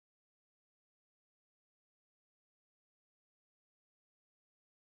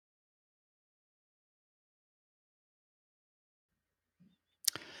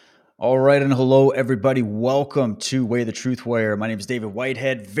All right, and hello, everybody. Welcome to Way the Truth Warrior. My name is David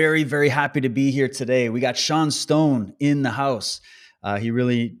Whitehead. Very, very happy to be here today. We got Sean Stone in the house. He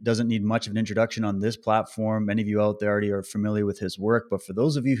really doesn't need much of an introduction on this platform. Many of you out there already are familiar with his work, but for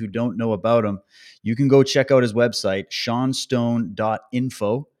those of you who don't know about him, you can go check out his website,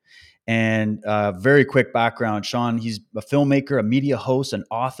 seanstone.info. And very quick background, Sean, he's a filmmaker, a media host, an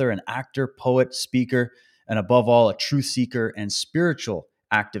author, an actor, poet, speaker, and above all, a truth seeker and spiritual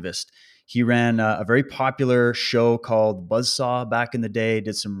activist. He ran a very popular show called Buzzsaw back in the day,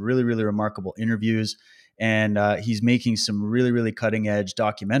 did some really, really remarkable interviews, and he's making some really, really cutting edge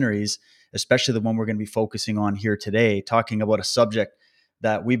documentaries, especially the one we're going to be focusing on here today, talking about a subject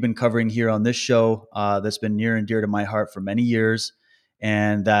that we've been covering here on this show that's been near and dear to my heart for many years,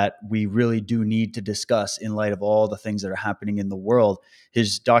 and that we really do need to discuss in light of all the things that are happening in the world.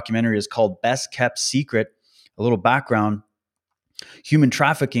 His documentary is called Best Kept Secret. A little background: human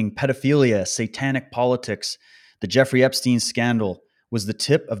trafficking, pedophilia, satanic politics, the Jeffrey Epstein scandal was the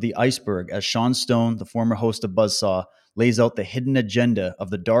tip of the iceberg as Sean Stone, the former host of Buzzsaw, lays out the hidden agenda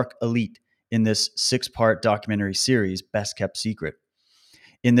of the dark elite in this 6-part documentary series, Best Kept Secret.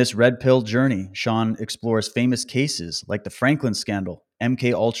 In this red pill journey, Sean explores famous cases like the Franklin scandal,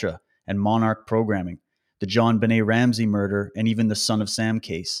 MK Ultra, and Monarch programming, the John Benet Ramsey murder, and even the Son of Sam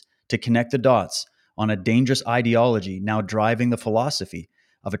case, to connect the dots on a dangerous ideology now driving the philosophy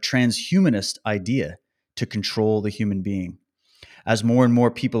of a transhumanist idea to control the human being. As more and more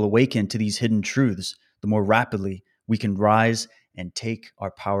people awaken to these hidden truths, the more rapidly we can rise and take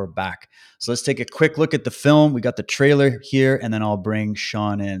our power back. So let's take a quick look at the film. We got the trailer here, and then I'll bring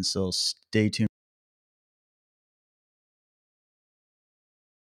Sean in. So stay tuned.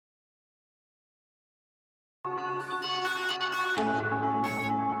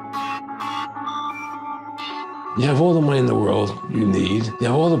 You have all the money in the world you need. You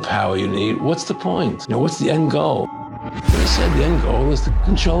have all the power you need. What's the point? What's the end goal? They said the end goal is to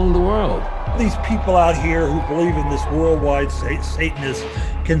control the world. These people out here who believe in this worldwide Satanist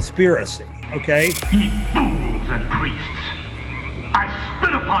conspiracy, okay? Ye fools and priests, I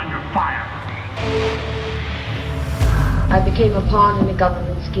spit upon your fire. I became a pawn in a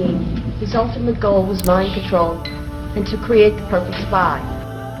government scheme. His ultimate goal was mind control and to create the perfect spy.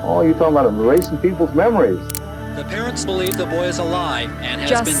 Oh, you're talking about erasing people's memories. The parents believe the boy is alive and has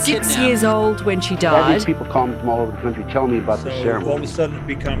just been kidnapped. 6 years old when she All died. these people come from all over the country telling me about the ceremony. All of a sudden it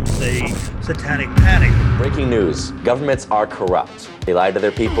becomes a satanic panic. Breaking news: governments are corrupt. They lie to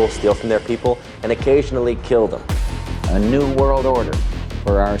their people, steal from their people, and occasionally kill them. A new world order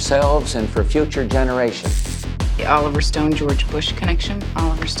for ourselves and for future generations. The Oliver Stone, George Bush connection.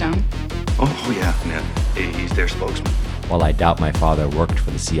 Oliver Stone. Oh yeah, man. He's their spokesman. While I doubt my father worked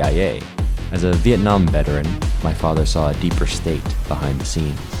for the CIA, as a Vietnam veteran, my father saw a deeper state behind the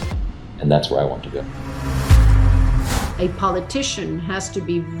scenes. And that's where I want to go. A politician has to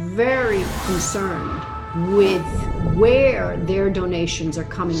be very concerned with where their donations are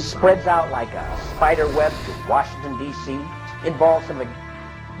coming from. Spreads out like a spider web to Washington, D.C., involves some of the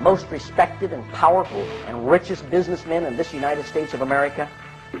most respected and powerful and richest businessmen in this United States of America.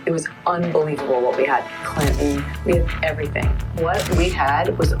 It was unbelievable what we had. Clinton, we had everything. What we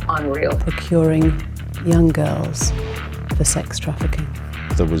had was unreal. Procuring young girls for sex trafficking.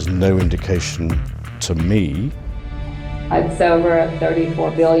 There was no indication to me. It's over a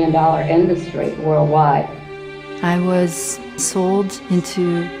 $34 billion industry worldwide. I was sold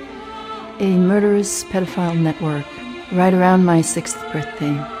into a murderous pedophile network right around my 6th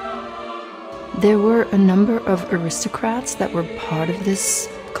birthday. There were a number of aristocrats that were part of this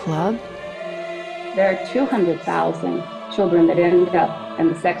club. There are 200,000 children that end up in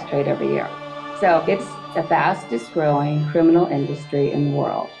the sex trade every year. So it's the fastest growing criminal industry in the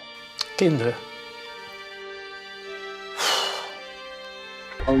world. Kinder.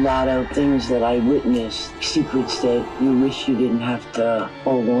 A lot of things that I witnessed, secrets that you wish you didn't have to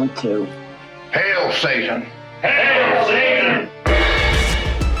hold on to. Hail Satan! Hail Satan!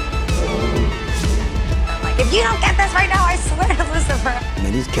 If you don't get this right now, I swear to Lucifer.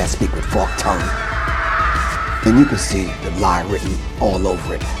 Man, these cats speak with forked tongue. And you can see the lie written all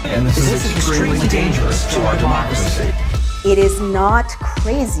over it. And this is extremely dangerous to our democracy. It is not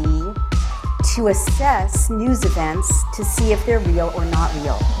crazy to assess news events to see if they're real or not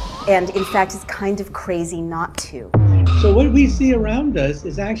real. And in fact, it's kind of crazy not to. So what we see around us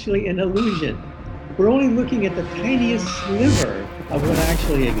is actually an illusion. We're only looking at the tiniest sliver of what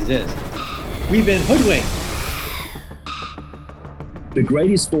actually exists. We've been hoodwinked. The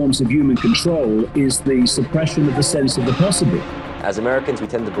greatest forms of human control is the suppression of the sense of the possible. As Americans, we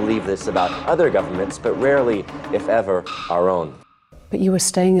tend to believe this about other governments, but rarely, if ever, our own. But you were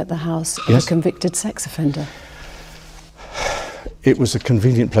staying at the house of Yes. a convicted sex offender. It was a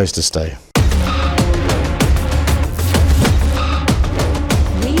convenient place to stay.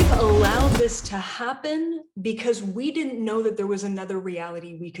 We've allowed this to happen because we didn't know that there was another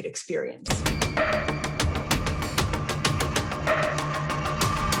reality we could experience.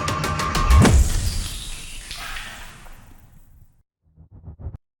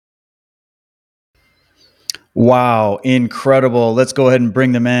 Wow, incredible. Let's go ahead and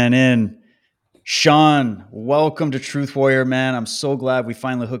bring the man in. Sean, welcome to Truth Warrior, man. I'm so glad we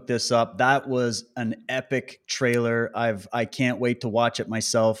finally hooked this up. That was an epic trailer. I can't wait to watch it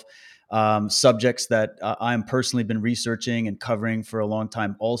myself. Subjects that I'm personally been researching and covering for a long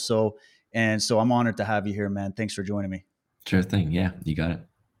time also. And so I'm honored to have you here, man. Thanks for joining me. Sure thing. Yeah, you got it.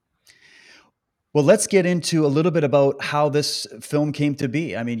 Well, let's get into a little bit about how this film came to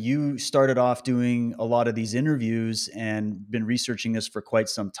be. I mean, you started off doing a lot of these interviews and been researching this for quite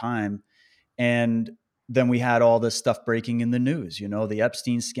some time. And then we had all this stuff breaking in the news, you know, the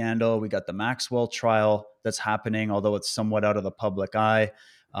Epstein scandal. We got the Maxwell trial that's happening, although it's somewhat out of the public eye.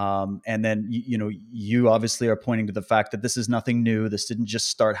 And then, you obviously are pointing to the fact that this is nothing new. This didn't just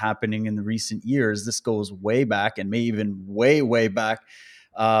start happening in the recent years. This goes way back and may even way, way back.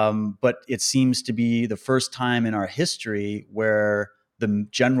 But it seems to be the first time in our history where the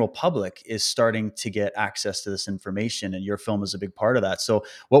general public is starting to get access to this information, and your film is a big part of that. So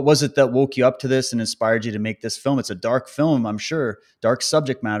what was it that woke you up to this and inspired you to make this film? It's a dark film, I'm sure, dark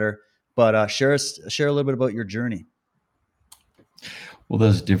subject matter, but share a little bit about your journey. Well,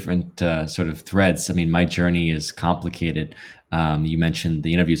 those different sort of threads. I mean, my journey is complicated. You mentioned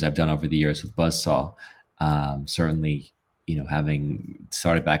the interviews I've done over the years with Buzzsaw. Certainly, having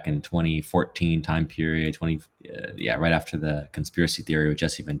started back in 2014 time period, right after the Conspiracy Theory with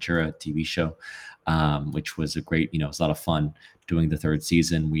Jesse Ventura TV show, which was a great, it was a lot of fun doing the third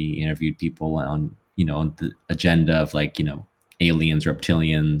season. We interviewed people on the agenda of aliens,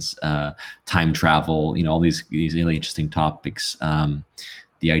 reptilians, time travel, all these really interesting topics.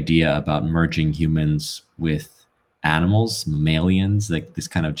 The idea about merging humans with animals, mammalians, like this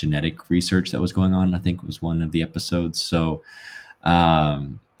kind of genetic research that was going on, I think was one of the episodes. So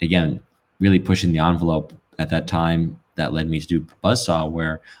again, really pushing the envelope at that time, that led me to do Buzzsaw,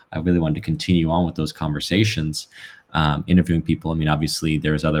 where I really wanted to continue on with those conversations, interviewing people. I mean, obviously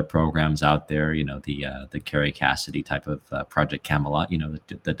there's other programs out there, the Carrie Cassidy type of Project Camelot,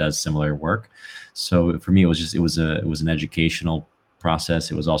 that does similar work. So for me, it was an educational process.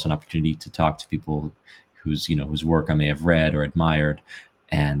 It was also an opportunity to talk to people whose work I may have read or admired,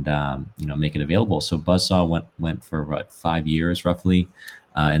 and make it available. So Buzzsaw went for 5 years roughly.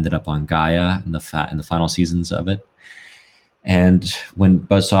 Ended up on Gaia in the final seasons of it. And when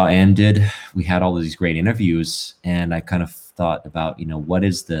Buzzsaw ended, we had all of these great interviews, and I kind of thought about what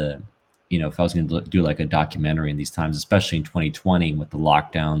is the if I was going to do like a documentary in these times, especially in 2020 with the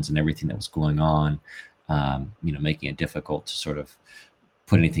lockdowns and everything that was going on, making it difficult to sort of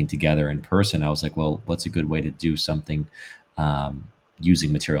put anything together in person. I was like, well, what's a good way to do something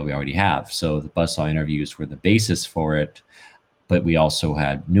using material we already have? So the Buzzsaw interviews were the basis for it, but we also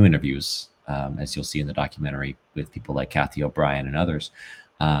had new interviews, as you'll see in the documentary, with people like Kathy O'Brien and others.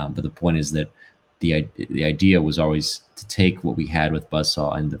 But the point is that the idea was always to take what we had with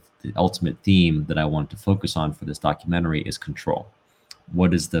Buzzsaw, and the ultimate theme that I wanted to focus on for this documentary is control.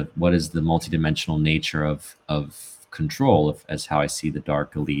 What is the multidimensional nature of control, as how I see the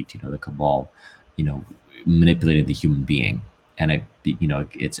dark elite, the cabal, manipulating the human being. And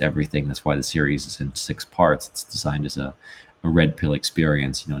it's everything. That's why the series is in 6 parts. It's designed as a red pill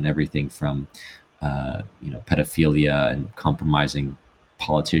experience, and everything from pedophilia and compromising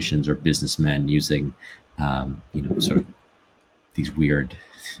politicians or businessmen using sort of these weird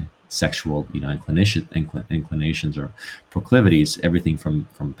sexual inclinations or proclivities, everything from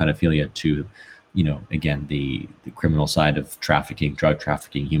pedophilia to again, the criminal side of trafficking, drug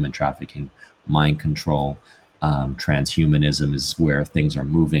trafficking, human trafficking, mind control, transhumanism is where things are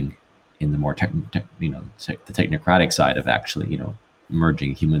moving in the more the technocratic side of actually,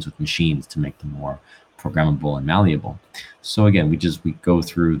 merging humans with machines to make them more programmable and malleable. So again, we go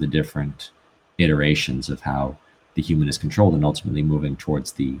through the different iterations of how the human is controlled, and ultimately moving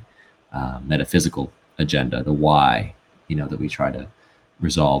towards the metaphysical agenda, the why, that we try to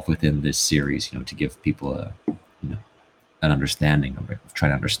resolve within this series, to give people an understanding of it,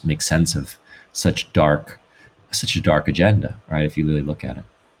 trying to make sense of such a dark agenda, right? If you really look at it.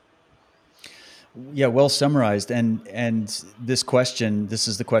 Yeah, well summarized. And this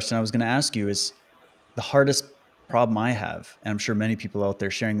is the question I was going to ask you: is the hardest problem I have, and I'm sure many people out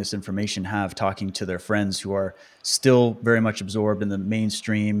there sharing this information have, talking to their friends who are still very much absorbed in the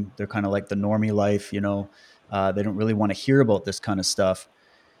mainstream. They're kind of like the normie life, you know, they don't really want to hear about this kind of stuff.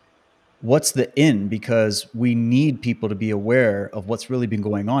 What's the in? Because we need people to be aware of what's really been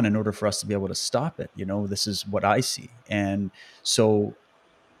going on in order for us to be able to stop it. You know, this is what I see. And so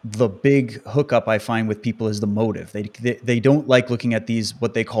the big hookup I find with people is the motive. They don't like looking at these,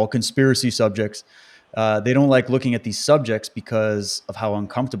 what they call conspiracy subjects. They don't like looking at these subjects because of how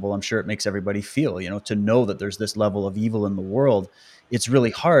uncomfortable I'm sure it makes everybody feel, you know, to know that there's this level of evil in the world. It's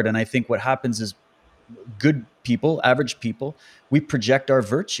really hard. And I think what happens is good people, average people, we project our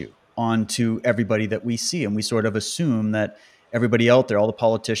virtue onto everybody that we see. And we sort of assume that everybody out there, all the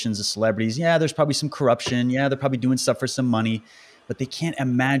politicians, the celebrities, yeah, there's probably some corruption. Yeah, they're probably doing stuff for some money, but they can't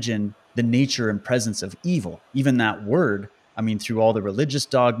imagine the nature and presence of evil. Even that word, I mean, through all the religious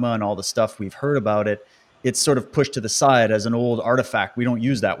dogma and all the stuff we've heard about it, it's sort of pushed to the side as an old artifact. We don't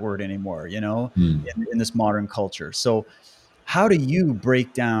use that word anymore, you know, in this modern culture. So how do you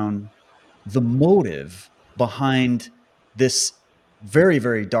break down the motive behind this very,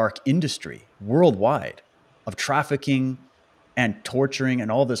 very dark industry worldwide of trafficking and torturing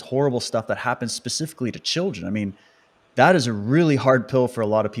and all this horrible stuff that happens specifically to children? I mean, that is a really hard pill for a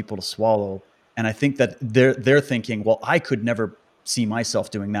lot of people to swallow. And I think that they're thinking, well, I could never see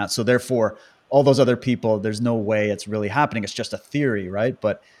myself doing that. So therefore, all those other people, there's no way it's really happening. It's just a theory, right?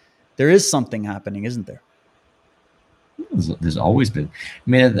 But there is something happening, isn't there? There's always been. I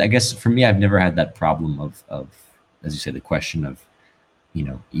mean, I guess for me, I've never had that problem of as you say, the question of, you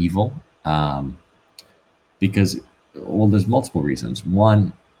know, evil. Because, well, there's multiple reasons.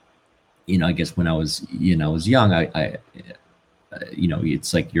 One, you know, I guess when I was young, I you know,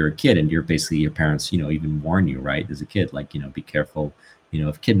 it's like you're a kid and you're basically, your parents, you know, even warn you, right, as a kid, like, you know, be careful, you know,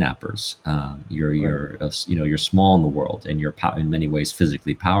 of kidnappers. You're you know, you're small in the world and you're in many ways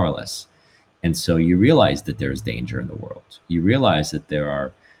physically powerless. And so you realize that there's danger in the world. You realize that there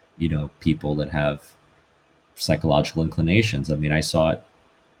are, you know, people that have psychological inclinations. I mean, I saw it,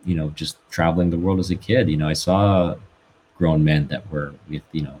 you know, just traveling the world as a kid. You know, I saw grown men that were with,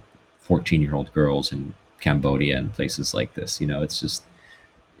 you know, 14-year-old girls in Cambodia and places like this. You know, it's just,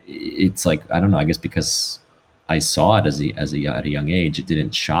 it's like, I don't know, I guess because I saw it at a young age, it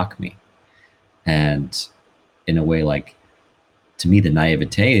didn't shock me. And in a way, like, to me, the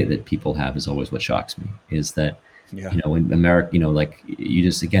naivete that people have is always what shocks me, is that, you know, in America, you know, like, you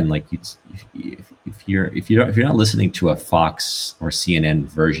just, again, like, if you're not listening to a Fox or CNN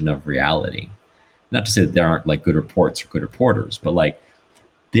version of reality, not to say that there aren't like good reports or good reporters, but like,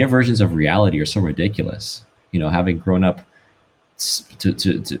 their versions of reality are so ridiculous. You know, having grown up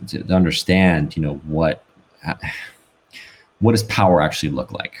to understand, you know, what does power actually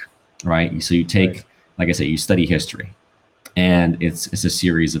look like, right? So you take, like I said, you study history, and it's a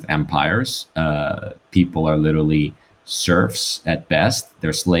series of empires. People are literally serfs at best.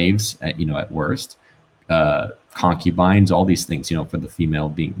 They're slaves at, you know, at worst. Concubines, all these things, you know, for the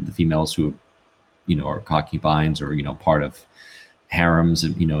females who, you know, are concubines or, you know, part of harems,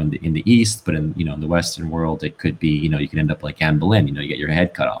 you know, in the East, but in, you know, in the Western world, it could be, you know, you can end up like Anne Boleyn, you know, you get your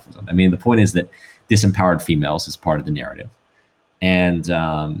head cut off or something. I mean, the point is that disempowered females is part of the narrative. And,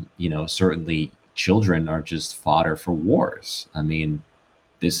 you know, certainly children are just fodder for wars. I mean,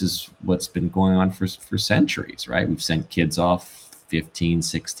 this is what's been going on for centuries, right? We've sent kids off 15,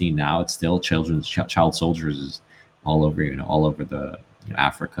 16. Now it's still child soldiers is all over, you know, all over the, you know,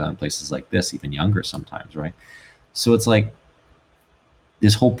 Africa and places like this, even younger sometimes, right? So it's like,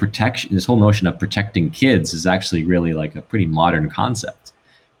 this whole notion of protecting kids is actually really like a pretty modern concept.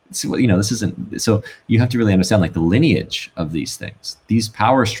 So, you know, this isn't, so you have to really understand like the lineage of these things, these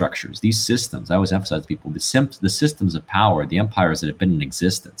power structures, these systems. I always emphasize to people, the systems of power, the empires that have been in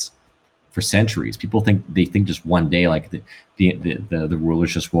existence for centuries. People think just one day, like the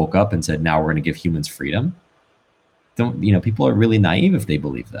rulers just woke up and said, now we're going to give humans freedom. You know, people are really naive if they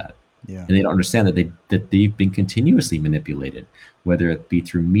believe that. Yeah. And they don't understand that they've been continuously manipulated, whether it be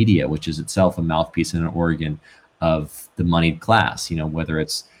through media, which is itself a mouthpiece and an organ of the moneyed class, you know, whether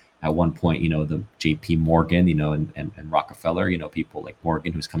it's at one point, you know, the JP Morgan, you know, and Rockefeller, you know, people like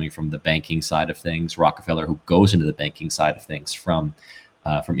Morgan, who's coming from the banking side of things, Rockefeller, who goes into the banking side of things from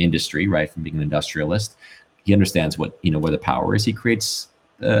industry, right, from being an industrialist. He understands what, you know, where the power is. He creates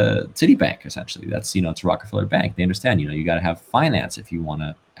Citibank, essentially. That's, you know, it's Rockefeller Bank. They understand, you know, you got to have finance if you want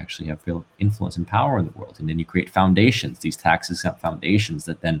to actually have real influence and power in the world. And then you create foundations, these tax-exempt foundations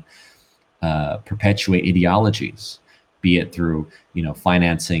that then perpetuate ideologies, be it through, you know,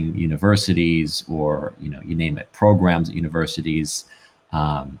 financing universities or, you know, you name it, programs at universities,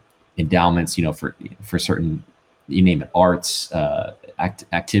 endowments, you know, for certain you name it, arts,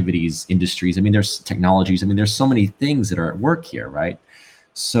 activities, industries. I mean, there's technologies. I mean, there's so many things that are at work here, right?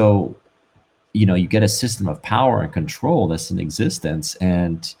 So, you know, you get a system of power and control that's in existence.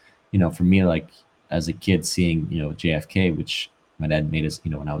 And, you know, for me, like as a kid seeing, you know, JFK, which my dad made us,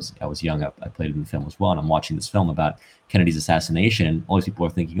 you know, when I was young, I played in the film as well. And I'm watching this film about Kennedy's assassination. And all these people are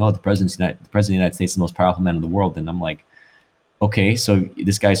thinking, oh, the president of the United States is the most powerful man in the world. And I'm like, okay, so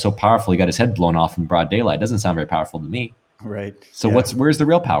this guy's so powerful, he got his head blown off in broad daylight. Doesn't sound very powerful to me. Right. So where's the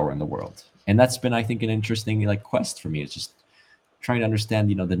real power in the world? And that's been, I think, an interesting like quest for me. It's just trying to understand,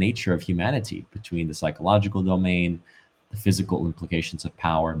 you know, the nature of humanity between the psychological domain, the physical implications of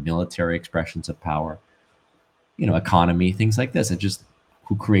power, military expressions of power, you know, economy, things like this. And just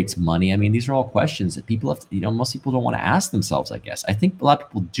who creates money. I mean, these are all questions that people have to, you know, most people don't want to ask themselves, I guess. I think a lot of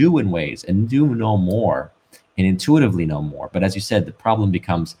people do in ways and do know more and intuitively know more. But as you said, the problem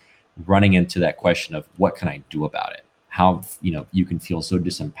becomes running into that question of what can I do about it? How, you know, you can feel so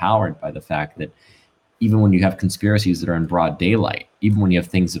disempowered by the fact that even when you have conspiracies that are in broad daylight, even when you have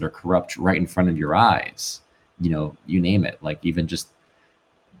things that are corrupt right in front of your eyes, you know, you name it, like even just,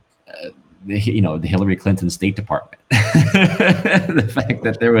 the Hillary Clinton State Department, the fact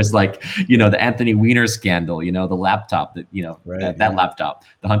that there was like, you know, the Anthony Weiner scandal, you know, the laptop that, you know, that laptop,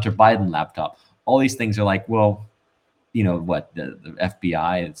 the Hunter Biden laptop, all these things are like, well, you know, what the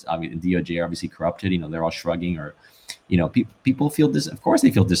FBI, it's obviously DOJ are obviously corrupted, you know, they're all shrugging, or, you know, people feel this, of course they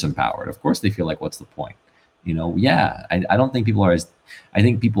feel disempowered. Of course they feel like, what's the point? You know, I don't think people are as, I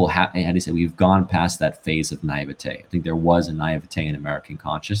think people have, how do you say, we've gone past that phase of naivete. I think there was a naivete in American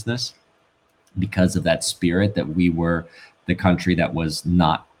consciousness because of that spirit that we were the country that was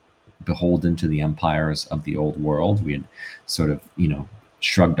not beholden to the empires of the old world. We had sort of, you know,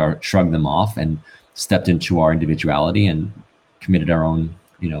 shrugged them off and stepped into our individuality and committed our own,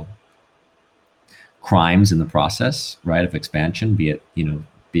 you know, crimes in the process, right, of expansion, be it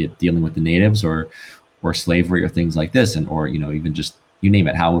dealing with the natives or slavery or things like this, and or, you know, even just, you name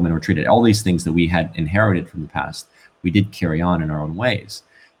it, how women were treated, all these things that we had inherited from the past, we did carry on in our own ways.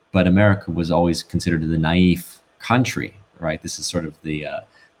 But America was always considered the naive country, right? This is sort of the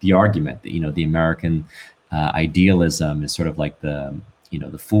argument that, you know, the American idealism is sort of like the, you know,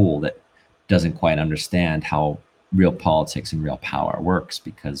 the fool that doesn't quite understand how real politics and real power works,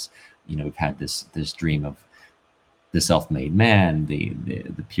 because, you know, we've had this dream of the self-made man,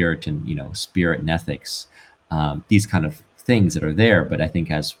 the Puritan, you know, spirit and ethics, these kind of things that are there. But I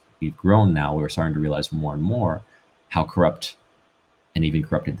think as we've grown now, we're starting to realize more and more how corrupt and even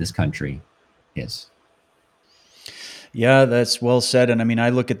corrupted this country is. Yeah, that's well said. And I mean, I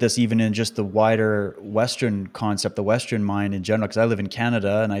look at this even in just the wider Western concept, the Western mind in general, because I live in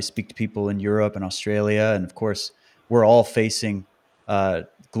Canada and I speak to people in Europe and Australia. And of course, we're all facing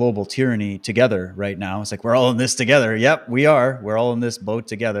global tyranny together right now. It's like, we're all in this together. Yep, we are. We're all in this boat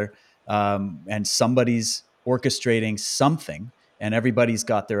together. And somebody's orchestrating something, and everybody's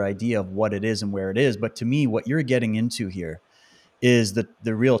got their idea of what it is and where it is. But to me, what you're getting into here is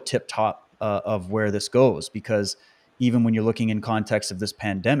the real tip top of where this goes, because even when you're looking in context of this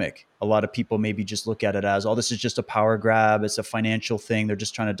pandemic, a lot of people maybe just look at it as, oh, this is just a power grab. It's a financial thing. They're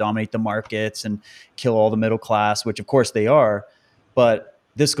just trying to dominate the markets and kill all the middle class, which of course they are. But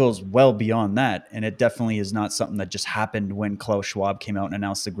this goes well beyond that. And it definitely is not something that just happened when Klaus Schwab came out and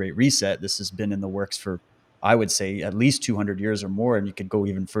announced the Great Reset. This has been in the works for, I would say, at least 200 years or more. And you could go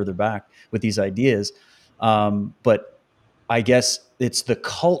even further back with these ideas. But I guess it's the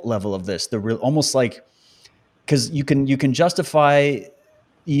cult level of this, the real, almost like, because you can justify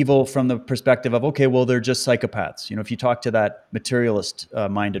evil from the perspective of, okay, well, they're just psychopaths. You know, if you talk to that materialist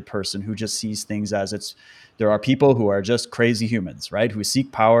minded person who just sees things as there are people who are just crazy humans, right? Who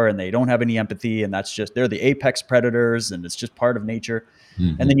seek power and they don't have any empathy, and that's just, they're the apex predators and it's just part of nature.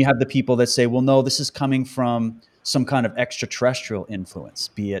 Mm-hmm. And then you have the people that say, well, no, this is coming from some kind of extraterrestrial influence,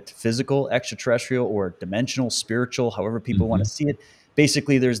 be it physical, extraterrestrial, or dimensional, spiritual, however people want to see it.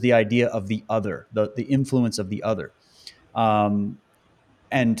 Basically, there's the idea of the other, the influence of the other.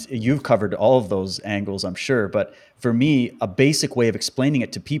 And you've covered all of those angles, I'm sure. But for me, a basic way of explaining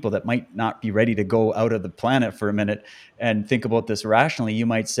it to people that might not be ready to go out of the planet for a minute and think about this rationally, you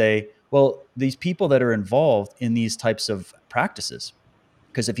might say, well, these people that are involved in these types of practices,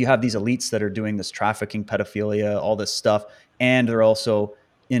 because if you have these elites that are doing this trafficking, pedophilia, all this stuff, and they're also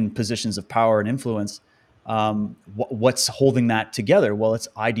in positions of power and influence, what's holding that together? Well, it's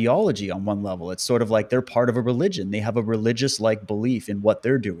ideology on one level. It's sort of like they're part of a religion. They have a religious-like belief in what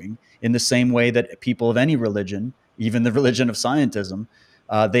they're doing, in the same way that people of any religion, even the religion of scientism,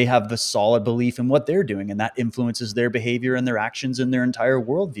 they have the solid belief in what they're doing, and that influences their behavior and their actions and their entire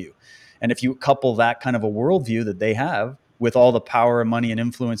worldview. And if you couple that kind of a worldview that they have with all the power and money and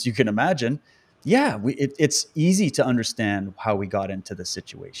influence you can imagine, yeah, it's easy to understand how we got into this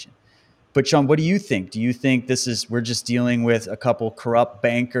situation. But Sean, what do you think? Do you think we're just dealing with a couple corrupt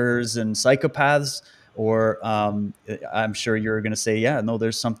bankers and psychopaths? Or I'm sure you're going to say, yeah, no,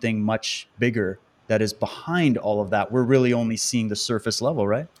 there's something much bigger that is behind all of that. We're really only seeing the surface level,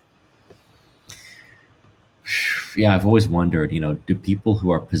 right? Yeah, I've always wondered, do people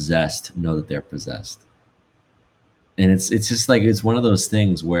who are possessed know that they're possessed? And it's just like, it's one of those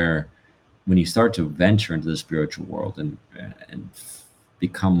things where when you start to venture into the spiritual world and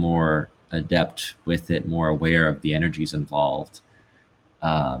become more adept with it, more aware of the energies involved,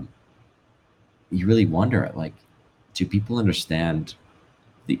 you really wonder, like, do people understand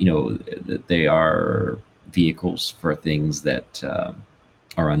that they are vehicles for things that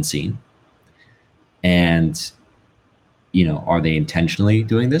are unseen? And are they intentionally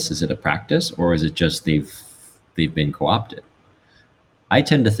doing this? Is it a practice, or is it just they've been co-opted? I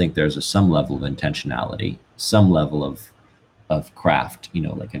tend to think there's some level of intentionality, some level of craft,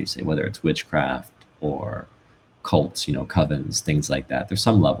 like how you say, whether it's witchcraft or cults, covens, things like that. There's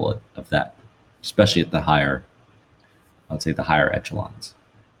some level of that, especially at the higher, I would say the higher echelons.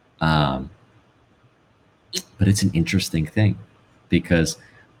 But it's an interesting thing because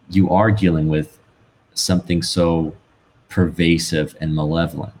you are dealing with something so pervasive and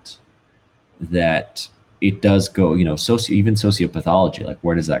malevolent that it does go, even sociopathology, like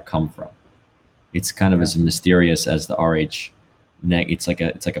where does that come from? It's kind of as mysterious as the Rh it's like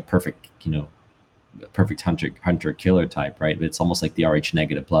a perfect, perfect hunter killer type, right? But it's almost like the Rh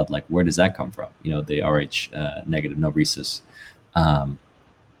negative blood. Like, where does that come from? The Rh negative, no rhesus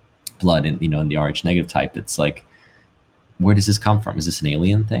blood, and in the Rh negative type, it's like, where does this come from? Is this an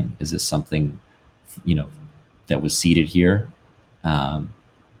alien thing? Is this something, that was seeded here?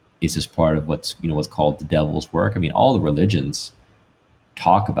 Is this part of what's called the devil's work? I mean, all the religions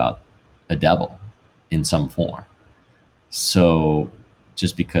talk about a devil in some form. So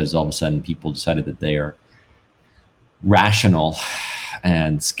just because all of a sudden people decided that they are rational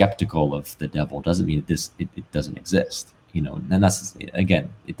and skeptical of the devil doesn't mean it doesn't exist. And that's,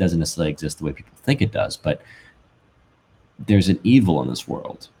 again, it doesn't necessarily exist the way people think it does, but there's an evil in this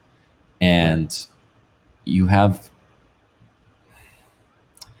world. And you have,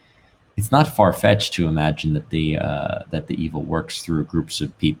 it's not far-fetched to imagine that the evil works through groups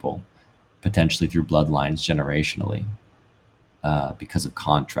of people, potentially through bloodlines generationally, because of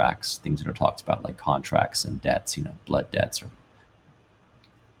contracts, things that are talked about, like contracts and debts, blood debts, or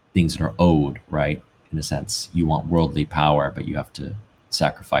things that are owed, right? In a sense, you want worldly power, but you have to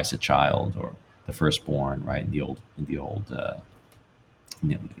sacrifice a child or the firstborn, right? In the old,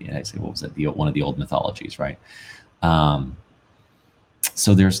 I say, what was it? One of the old mythologies, right?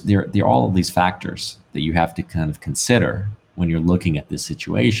 So there are all of these factors that you have to kind of consider when you're looking at this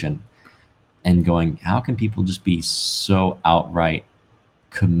situation and going, how can people just be so outright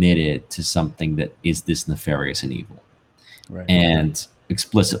committed to something that is this nefarious and evil? Right. And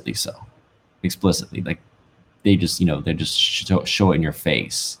explicitly like they just, they just show it in your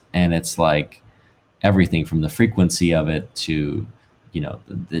face. And it's like everything from the frequency of it to,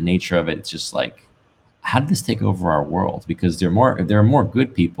 the nature of it. It's just like, how did this take over our world? Because there are more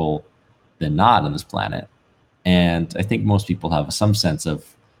good people than not on this planet. And I think most people have some sense of,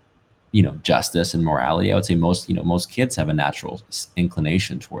 justice and morality. I would say most kids have a natural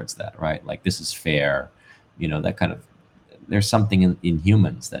inclination towards that, right? Like, this is fair, that kind of, there's something in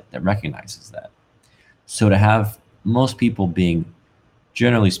humans that recognizes that. So to have most people being,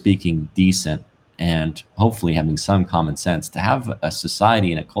 generally speaking, decent and hopefully having some common sense, to have a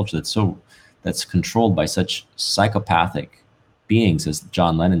society and a culture that's controlled by such psychopathic beings, as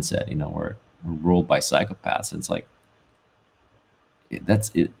John Lennon said, we're ruled by psychopaths. It's like,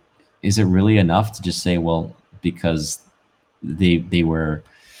 that's it. Is it really enough to just say, well, because they were,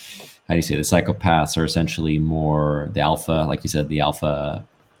 how do you say, the psychopaths are essentially more the alpha, like you said, the alpha,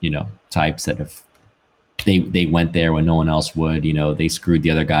 types that have, they went there when no one else would, they screwed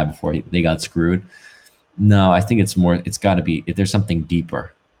the other guy before they got screwed. No, I think it's more, it's got to be, if there's something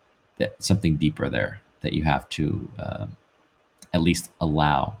deeper there that you have to at least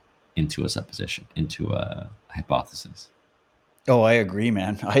allow into a supposition, into a hypothesis. Oh, I agree,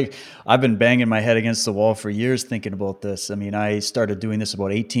 man. I've been banging my head against the wall for years thinking about this. I mean, I started doing this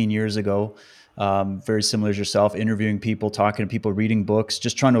about 18 years ago, very similar as yourself, interviewing people, talking to people, reading books,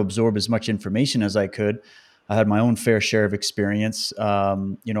 just trying to absorb as much information as I could. I had my own fair share of experience. I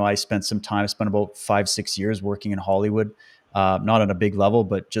spent about 5-6 years working in Hollywood, not on a big level,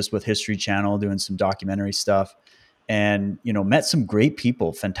 but just with History Channel, doing some documentary stuff. and, you know, met some great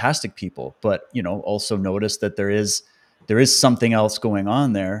people, fantastic people, but, you know, also noticed that there is something else going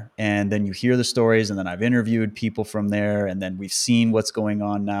on there. And then you hear the stories, and then I've interviewed people from there, and then we've seen what's going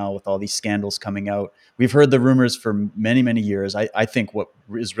on now with all these scandals coming out. We've heard the rumors for many, many years. I think what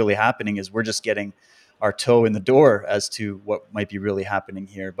is really happening is we're just getting our toe in the door as to what might be really happening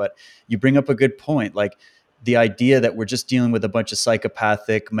here. But you bring up a good point, like the idea that we're just dealing with a bunch of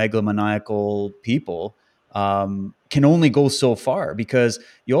psychopathic, megalomaniacal people can only go so far, because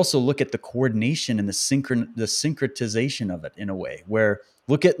you also look at the coordination and the syncretization of it in a way where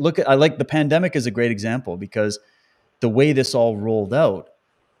look at I like the pandemic as a great example, because the way this all rolled out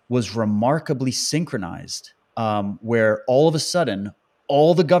was remarkably synchronized, where all of a sudden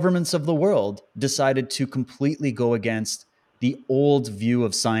all the governments of the world decided to completely go against the old view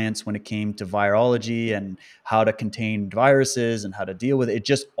of science when it came to virology and how to contain viruses and how to deal with it. It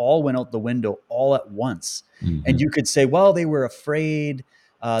just all went out the window all at once. Mm-hmm. And you could say, well, they were afraid.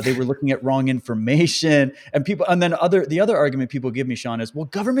 They were looking at wrong information, and the other argument people give me, Sean, is, well,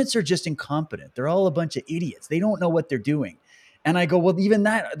 governments are just incompetent. They're all a bunch of idiots. They don't know what they're doing. And I go, well, even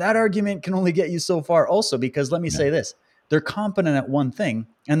that argument can only get you so far also, because let me say this, they're competent at one thing,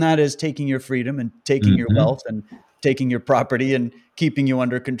 and that is taking your freedom and taking your wealth and taking your property and keeping you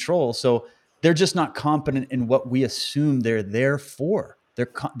under control. So they're just not competent in what we assume they're there for.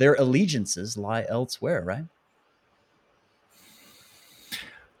 Their allegiances lie elsewhere, right?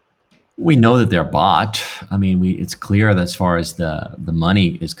 We know that they're bought. I mean, it's clear that as far as the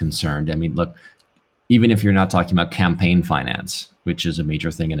money is concerned. I mean, look, even if you're not talking about campaign finance, which is a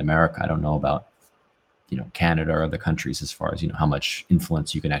major thing in America, I don't know about, you know, Canada or other countries as far as, you know, how much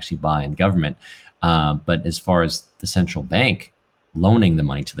influence you can actually buy in government. But as far as the central bank loaning the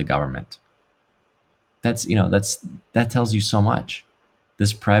money to the government, that tells you so much.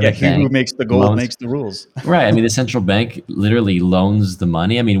 This private bank, who makes the gold makes the rules. Right. I mean, the central bank literally loans the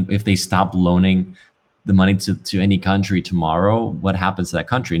money. I mean, if they stop loaning the money to any country tomorrow, what happens to that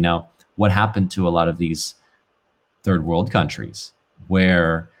country? Now, what happened to a lot of these third world countries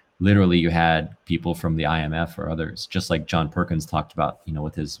where literally you had people from the IMF or others, just like John Perkins talked about, you know,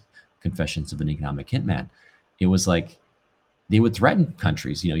 with his Confessions of an Economic Hitman. It was like they would threaten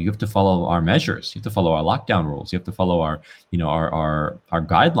countries. You know, you have to follow our measures. You have to follow our lockdown rules. You have to follow our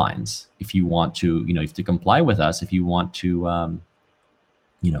guidelines if you want to. You know, you have to comply with us if you want to,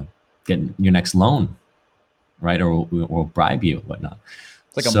 get your next loan, right? Or bribe you, whatnot.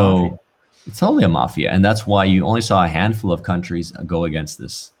 It's like a mafia. It's totally a mafia, and that's why you only saw a handful of countries go against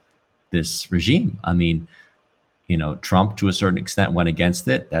this regime. I mean, you know, Trump to a certain extent went against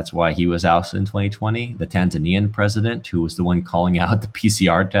it. That's why he was ousted in 2020. The Tanzanian president, who was the one calling out the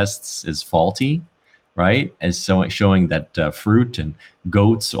PCR tests as faulty, right? As showing that fruit and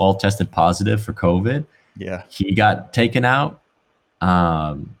goats all tested positive for COVID. Yeah, he got taken out.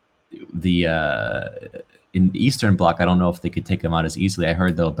 In the Eastern Bloc, I don't know if they could take them out as easily. I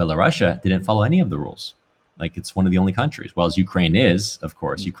heard though Belarus didn't follow any of the rules. Like, it's one of the only countries. Well, as Ukraine is, of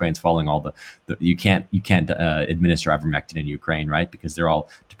course, Ukraine's following all the you can't administer ivermectin in Ukraine, right? Because they're all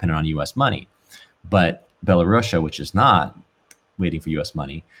dependent on U.S. money. But Belarus, which is not waiting for U.S.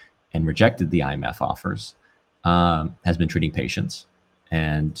 money and rejected the IMF offers, has been treating patients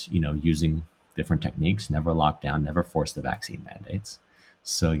and, you know, using different techniques, never locked down, never forced the vaccine mandates.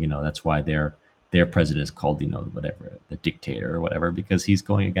 So, you know, that's why their president is called, you know, whatever, the dictator or whatever, because he's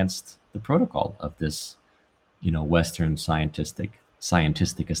going against the protocol of this, you know, Western scientific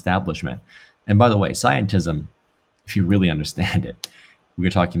establishment. And by the way, scientism, if you really understand it, we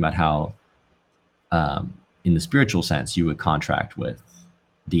were talking about how in the spiritual sense, you would contract with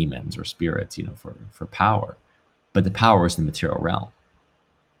demons or spirits, you know, for power, but the power is the material realm.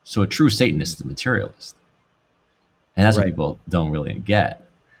 So a true Satanist is a materialist. And that's what people don't really get.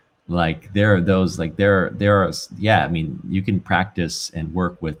 Like, there are those, like, there are, I mean, you can practice and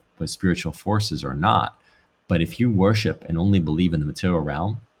work with spiritual forces or not. But if you worship and only believe in the material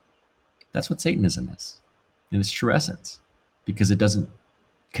realm, that's what Satanism is in its true essence, because it doesn't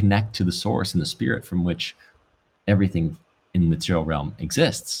connect to the source and the spirit from which everything in the material realm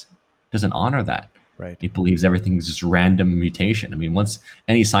exists. It doesn't honor that. Right. It believes everything is just random mutation. I mean, once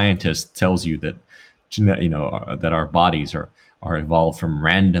any scientist tells you that, you know, that our bodies are evolved from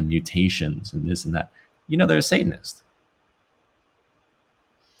random mutations and this and that, you know, they're a Satanist.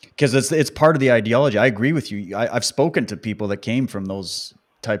 Because it's part of the ideology. I agree with you. I've spoken to people that came from those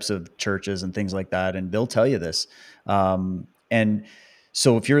types of churches and things like that, and they'll tell you this. And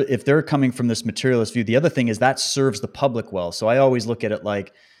so if they're coming from this materialist view, the other thing is that serves the public well. So I always look at it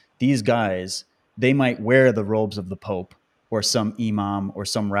like these guys, they might wear the robes of the Pope, or some imam or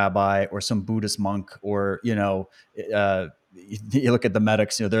some rabbi or some Buddhist monk, or, you look at the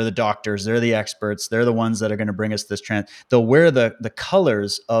medics, they're the doctors, they're the experts, they're the ones that are going to bring us this trans. They'll wear the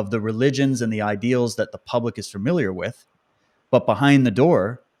colors of the religions and the ideals that the public is familiar with, but behind the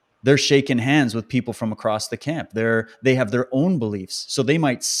door, they're shaking hands with people from across the camp. They have their own beliefs. So they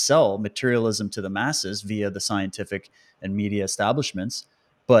might sell materialism to the masses via the scientific and media establishments,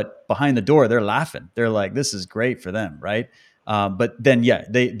 but behind the door, they're laughing. They're like, this is great for them, right? But then,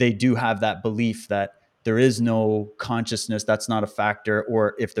 they do have that belief that there is no consciousness. That's not a factor.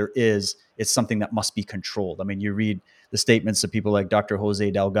 Or if there is, it's something that must be controlled. I mean, you read the statements of people like Dr. Jose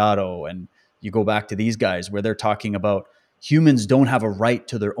Delgado, and you go back to these guys where they're talking about humans don't have a right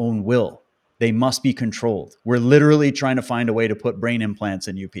to their own will. They must be controlled. We're literally trying to find a way to put brain implants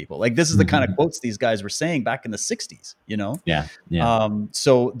in you people. Like, this is the kind of quotes these guys were saying back in the 60s, Yeah.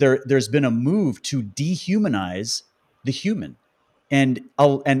 So there's been a move to dehumanize the human and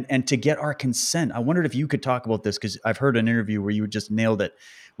to get our consent. I wondered if you could talk about this, because I've heard an interview where you just nailed it,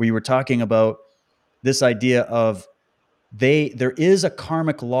 where you were talking about this idea of there is a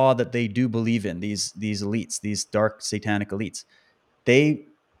karmic law that they do believe in, these elites, these dark satanic elites. They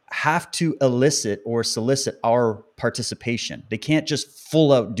have to elicit or solicit our participation. They can't just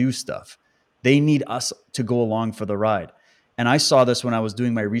full out do stuff. They need us to go along for the ride. And I saw this when I was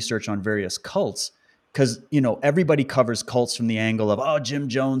doing my research on various cults, because, everybody covers cults from the angle of, oh, Jim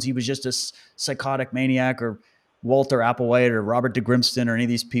Jones, he was just a psychotic maniac, or Walter Applewhite or Robert de Grimston or any of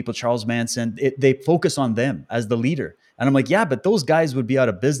these people, Charles Manson. They focus on them as the leader. And I'm like, yeah, but those guys would be out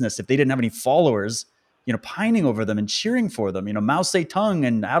of business if they didn't have any followers, pining over them and cheering for them. Mao Zedong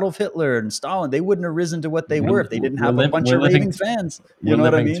and Adolf Hitler and Stalin, they wouldn't have risen to what they were if they didn't have a bunch of raving fans. You know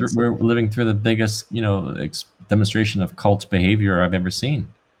what I mean? We're living through the biggest, demonstration of cult behavior I've ever seen.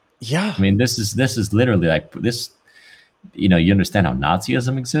 Yeah. I mean, this is literally like this. You understand how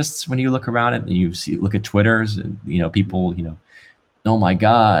Nazism exists when you look around it, and look at Twitters, and people, oh my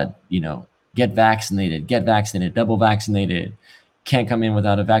God, get vaccinated, double vaccinated, can't come in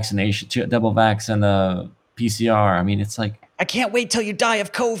without a vaccination, double vax and a PCR. I mean, it's like, I can't wait till you die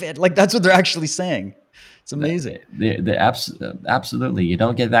of COVID. Like, that's what they're actually saying. It's amazing. Absolutely. You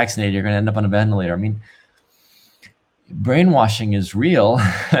don't get vaccinated, you're going to end up on a ventilator. I mean, brainwashing is real.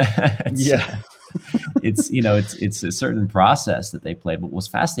 It's a certain process that they play. But what's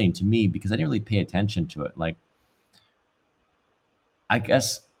fascinating to me, because I didn't really pay attention to it, like, I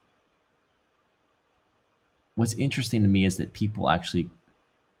guess what's interesting to me is that people actually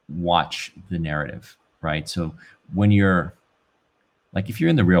watch the narrative, right? So when you're like, if you're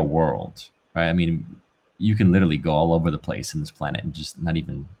in the real world, right? I mean, you can literally go all over the place in this planet and just not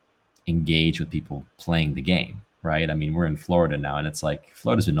even engage with people playing the game, right? I mean, we're in Florida now, and it's like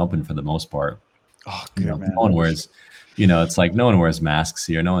Florida's been open for the most part. Oh, good, man. No one wears, it's like no one wears masks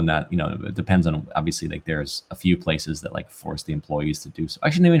here. No one that, it depends on, obviously, like there's a few places that like force the employees to do so.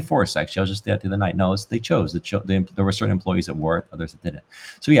 Actually, they didn't force, actually. I was just there the other night. No, they chose. There were certain employees that wore it, others that didn't.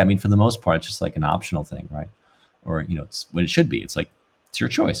 So yeah, I mean, for the most part, it's just like an optional thing, right? Or, it's what it should be. It's like, it's your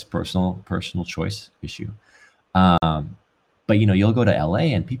choice, personal choice issue. But you'll go to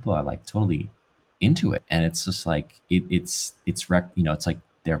LA and people are like totally into it. And it's just like, it's like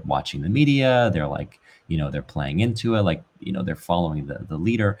they're watching the media. They're like, they're playing into it. Like, they're following the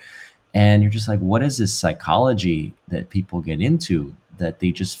leader. And you're just like, what is this psychology that people get into that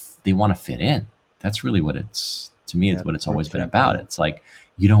they want to fit in? That's really what it's, to me, it's what it's always been about. It's like,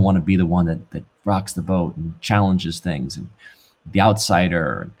 you don't want to be the one that rocks the boat and challenges things and the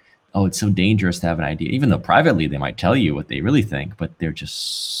outsider. Oh, it's so dangerous to have an idea, even though privately they might tell you what they really think, but they're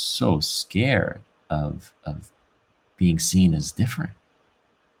just so scared of being seen as different.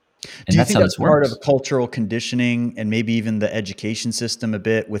 Do you think that's part of cultural conditioning and maybe even the education system a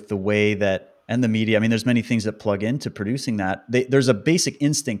bit, with the way that, and the media? I mean, there's many things that plug into producing that. There's a basic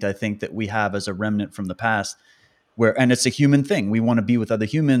instinct, I think, that we have as a remnant from the past, and it's a human thing. We want to be with other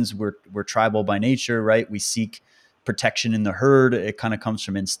humans. We're tribal by nature, right? We seek protection in the herd. It kind of comes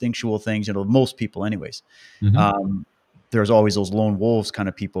from instinctual things, most people anyways. Mm-hmm. There's always those lone wolves kind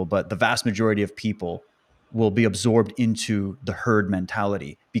of people, but the vast majority of people will be absorbed into the herd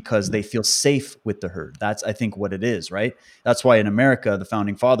mentality because they feel safe with the herd. That's, I think, what it is, right? That's why in America, the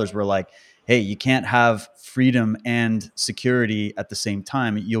founding fathers were like, hey, you can't have freedom and security at the same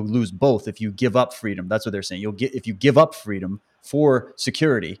time. You'll lose both if you give up freedom. That's what they're saying. If you give up freedom for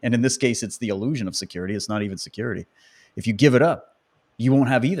security, and in this case, it's the illusion of security. It's not even security. If you give it up, you won't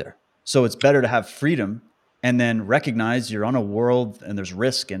have either. So it's better to have freedom and then recognize you're on a world and there's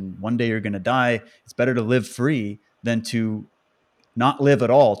risk and one day you're going to die. It's better to live free than to not live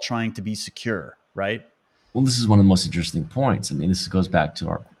at all trying to be secure, right? Well, this is one of the most interesting points. I mean, this goes back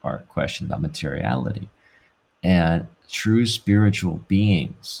to our question about materiality. And true spiritual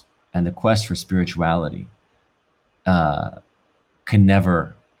beings and the quest for spirituality can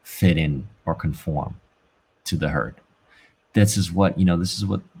never fit in or conform to the herd. This is what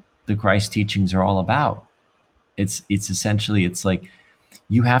the Christ teachings are all about. It's essentially, it's like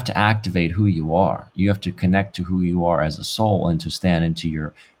you have to activate who you are. You have to connect to who you are as a soul and to stand into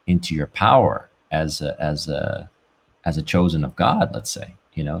your power as a chosen of God, let's say.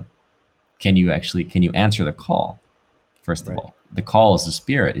 Can you answer the call? First of all, the call is the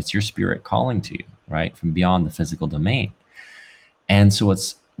spirit. It's your spirit calling to you, right, from beyond the physical domain. And so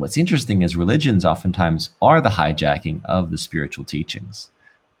what's interesting is religions oftentimes are the hijacking of the spiritual teachings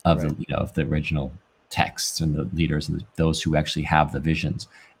of the original texts and the leaders and those who actually have the visions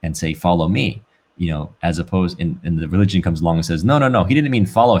and say, follow me, as opposed, and the religion comes along and says, no, he didn't mean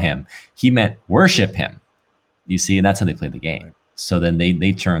follow him. He meant worship him. You see, and that's how they play the game. Right. So then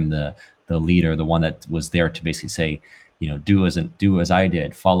they turn the leader, the one that was there to basically say, do as I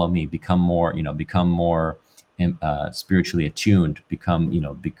did, follow me, become more spiritually attuned,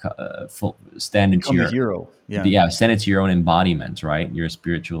 stand into your hero. Stand into your own embodiment, right? Your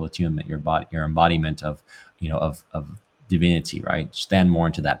spiritual attunement, your embodiment of divinity, right? Stand more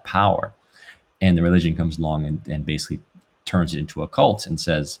into that power. And the religion comes along and basically turns it into a cult and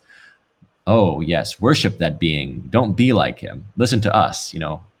says, oh yes, worship that being, don't be like him, listen to us.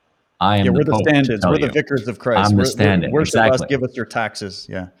 I am we're the standards. We're the vicars of Christ. I'm the stand-in. Worship exactly. us, give us your taxes.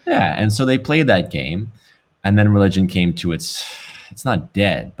 Yeah. And so they played that game, and then religion came to it's not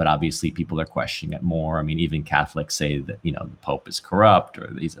dead, but obviously people are questioning it more. I mean, even Catholics say that the Pope is corrupt,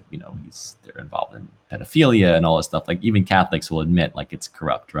 or they're involved in pedophilia and all this stuff. Like even Catholics will admit like it's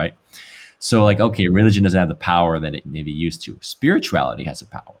corrupt, right? So like, okay, religion doesn't have the power that it maybe used to. Spirituality has a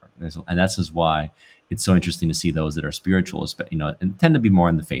power, and that's just why it's so interesting to see those that are spiritual, and tend to be more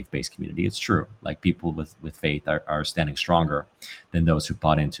in the faith-based community. It's true. Like people with faith are standing stronger than those who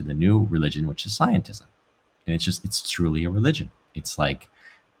bought into the new religion, which is scientism. And it's truly a religion. It's like,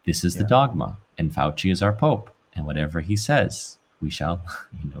 this is the dogma, and Fauci is our Pope, and whatever he says, we shall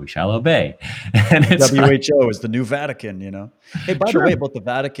obey. And it's WHO is the new Vatican, Hey, by the way, about the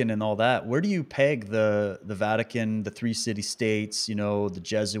Vatican and all that, where do you peg the Vatican, the 3 city states, the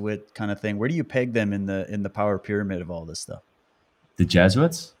Jesuit kind of thing? Where do you peg them in the power pyramid of all this stuff? The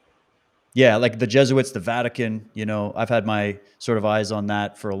Jesuits? Yeah, like the Jesuits, the Vatican, I've had my sort of eyes on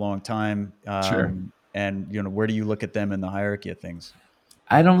that for a long time. Sure. And, where do you look at them in the hierarchy of things?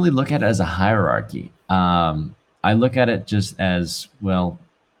 I don't really look at it as a hierarchy. I look at it just as, well,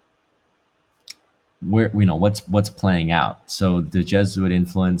 where what's playing out. So the Jesuit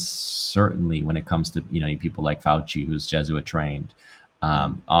influence, certainly when it comes to people like Fauci, who's Jesuit trained.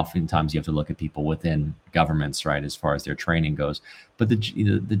 Oftentimes you have to look at people within governments, right, as far as their training goes. But the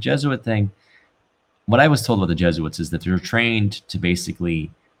Jesuit thing, what I was told about the Jesuits is that they're trained to basically,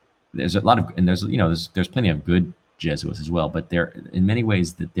 there's a lot of, and there's plenty of good Jesuits as well, but they're in many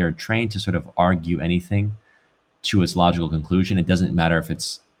ways that they're trained to sort of argue anything to its logical conclusion. It doesn't matter if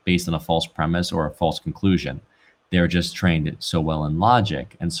it's based on a false premise or a false conclusion. They're just trained so well in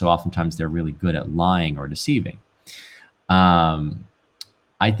logic, and so oftentimes they're really good at lying or deceiving. I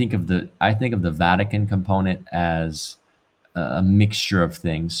think of the Vatican component as a mixture of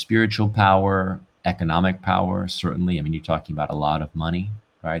things: spiritual power, economic power. Certainly, I mean, you're talking about a lot of money,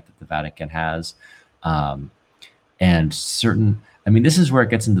 right, that the Vatican has, and certain. I mean, this is where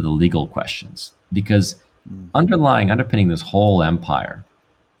it gets into the legal questions, because underpinning this whole empire,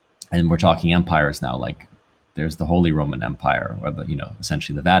 and we're talking empires now, like there's the Holy Roman Empire, or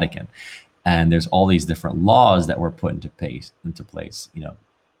essentially the Vatican, and there's all these different laws that were put into place,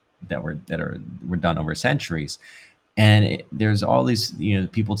 that were done over centuries, and there's all these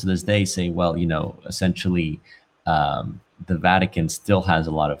people to this day say, well, essentially the Vatican still has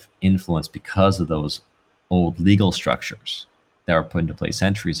a lot of influence because of those old legal structures that were put into place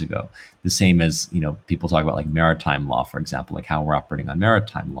centuries ago. The same as, people talk about like maritime law, for example, like how we're operating on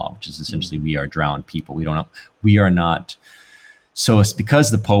maritime law, which is essentially we are drowned people. We are not. So it's because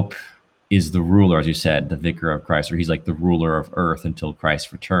the Pope is the ruler, as you said, the vicar of Christ, or he's like the ruler of earth until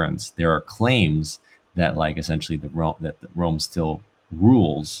Christ returns. There are claims that like essentially that Rome still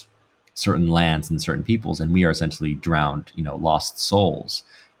rules certain lands and certain peoples, and we are essentially drowned, lost souls.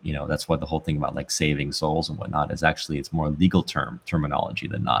 That's what the whole thing about like saving souls and whatnot is. Actually, it's more legal terminology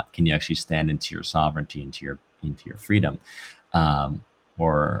than not. Can you actually stand into your sovereignty, into your freedom,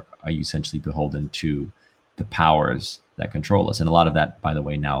 or are you essentially beholden to the powers that control us? And a lot of that, by the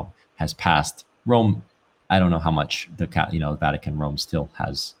way, now has passed. Rome, I don't know how much the Vatican Rome still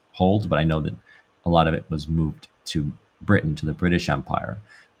has hold, but I know that a lot of it was moved to Britain, to the British Empire.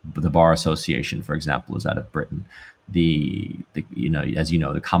 The Bar Association, for example, is out of Britain. The as you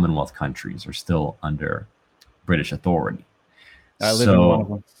know, the Commonwealth countries are still under British authority. I live in one of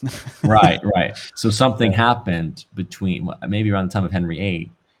them. Right. So something happened between maybe around the time of Henry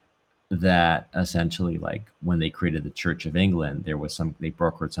VIII that essentially, like when they created the Church of England, they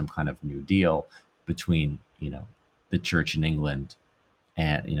brokered some kind of new deal between, the church in England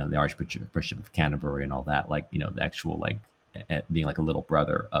and, the Archbishop of Canterbury and all that, the actual, being like a little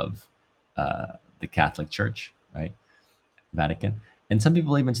brother of the Catholic Church, right? Vatican. And some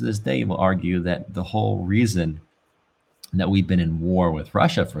people even to this day will argue that the whole reason that we've been in war with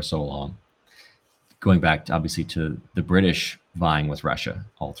Russia for so long, going back obviously to the British vying with Russia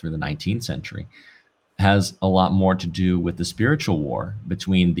all through the 19th century, has a lot more to do with the spiritual war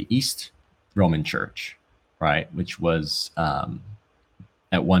between the East Roman Church, right? Which was,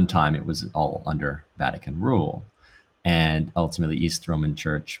 at one time, it was all under Vatican rule. And ultimately, East Roman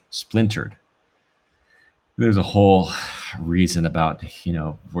Church splintered. There's a whole reason about,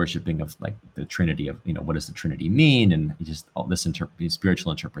 worshiping of like the Trinity of, what does the Trinity mean? And just all this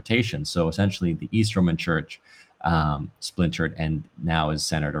spiritual interpretation. So essentially the East Roman Church splintered and now is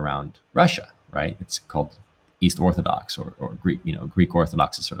centered around Russia, right? It's called East Orthodox or Greek, Greek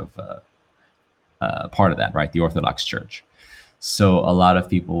Orthodox is sort of part of that, right? The Orthodox Church. So a lot of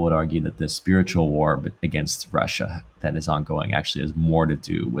people would argue that this spiritual war against Russia that is ongoing actually has more to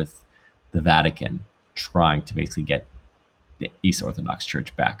do with the Vatican trying to basically get the East Orthodox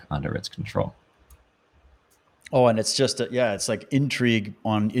Church back under its control. Oh, and it's just, it's like intrigue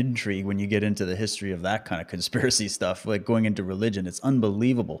on intrigue when you get into the history of that kind of conspiracy stuff, like going into religion. It's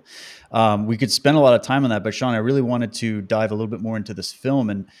unbelievable. We could spend a lot of time on that, but Sean, I really wanted to dive a little bit more into this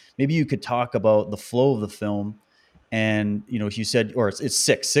film, and maybe you could talk about the flow of the film. And, you said, or it's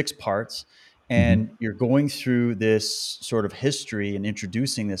six parts, and you're going through this sort of history and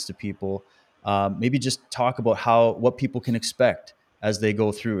introducing this to people. Maybe just talk about what people can expect as they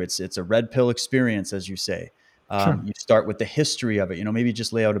go through. It's a red pill experience, as you say. Sure. You start with the history of it, maybe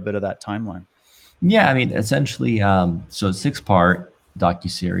just lay out a bit of that timeline. Yeah, I mean, essentially, so 6-part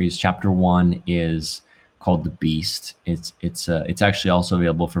docuseries. Chapter 1 is called The Beast. It's actually also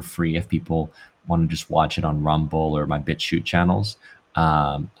available for free if people want to just watch it on Rumble or my BitChute channels.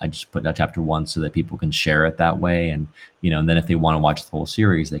 I just put out chapter 1 so that people can share it that way. And, and then if they want to watch the whole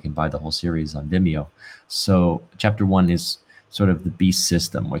series, they can buy the whole series on Vimeo. So chapter 1 is sort of the beast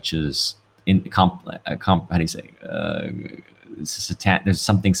system, which is how do you say, there's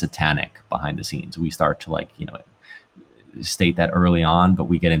something satanic behind the scenes. We start to state that early on, but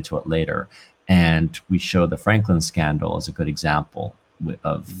we get into it later. And we show the Franklin scandal as a good example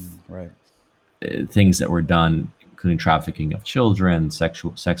of things that were done, including trafficking of children, sex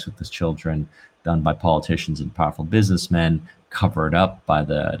with these children, done by politicians and powerful businessmen, covered up by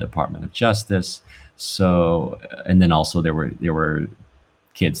the Department of Justice. So, and then also there were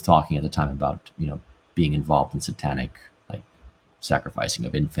kids talking at the time about, being involved in satanic, like sacrificing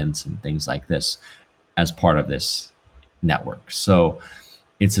of infants and things like this as part of this network. So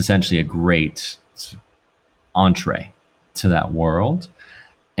it's essentially a great entree to that world.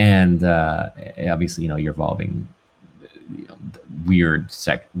 And obviously, you're involving weird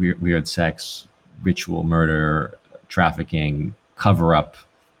sex, ritual murder, trafficking, cover up,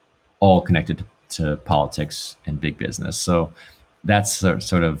 all connected to politics and big business. So that's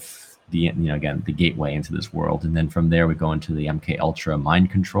sort of the the gateway into this world. And then from there we go into the MK Ultra mind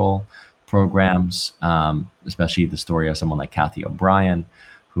control programs, especially the story of someone like Kathy O'Brien,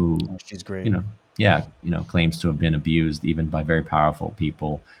 who she's great. Claims to have been abused even by very powerful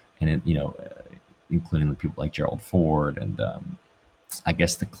people, and including the people like Gerald Ford, and I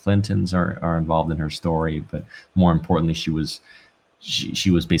guess the Clintons are involved in her story. But more importantly, she was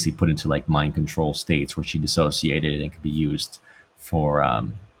basically put into like mind control states where she dissociated and could be used for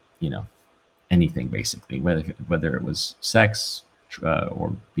anything basically, whether it was sex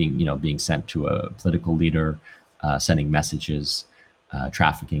or being sent to a political leader, sending messages,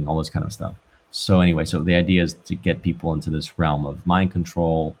 trafficking, all this kind of stuff. So anyway, so the idea is to get people into this realm of mind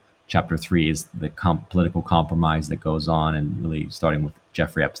control. Chapter 3 is the political compromise that goes on, and really starting with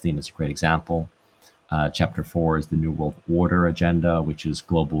Jeffrey Epstein is a great example. Chapter 4 is the New World Order agenda, which is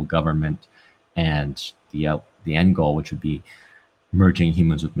global government, and the end goal, which would be merging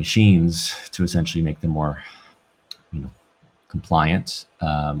humans with machines to essentially make them more, compliant.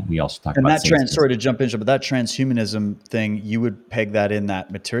 We also talk about sorry to jump in, but that transhumanism thing, you would peg that in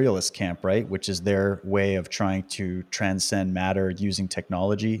that materialist camp, right? Which is their way of trying to transcend matter using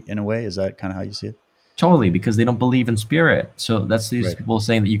technology in a way. Is that kind of how you see it? Totally, because they don't believe in spirit. So that's these Right. people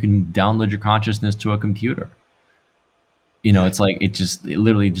saying that you can download your consciousness to a computer. You know, it's like it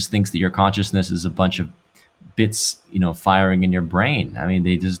literally just thinks that your consciousness is a bunch of bits, you know, firing in your brain. I mean,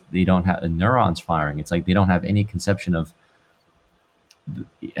 they don't have neurons firing. It's like they don't have any conception of,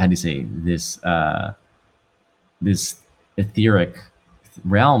 how do you say, this etheric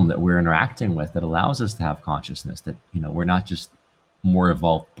realm that we're interacting with that allows us to have consciousness, that, you know, we're not just more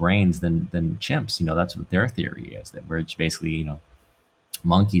evolved brains than chimps. You know, that's what their theory is, that we're just basically, you know,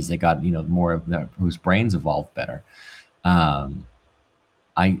 monkeys that got, you know, more of their, whose brains evolved better. I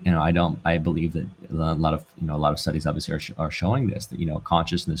believe that a lot of studies obviously are showing this, that, you know,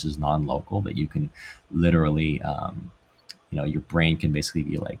 consciousness is non-local, that you can literally, you know, your brain can basically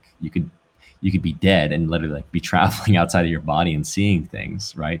be like, you could be dead and literally like be traveling outside of your body and seeing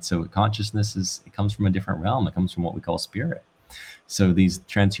things, right? So consciousness it comes from a different realm. It comes from what we call spirit. So these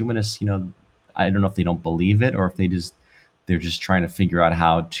transhumanists, you know, I don't know if they don't believe it or if they're just trying to figure out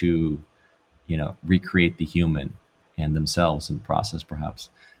how to, you know, recreate the human and themselves in the process, perhaps,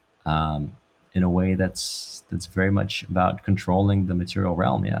 in a way that's very much about controlling the material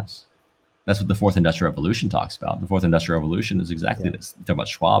realm. Yes. That's what the Fourth Industrial Revolution talks about. The Fourth Industrial Revolution is exactly this. We talked about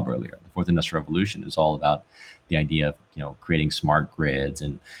Schwab earlier. The Fourth Industrial Revolution is all about the idea of, you know, creating smart grids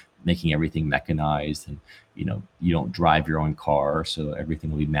and making everything mechanized, and, you know, you don't drive your own car, so everything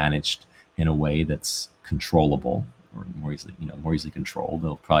will be managed in a way that's controllable, or more easily controlled.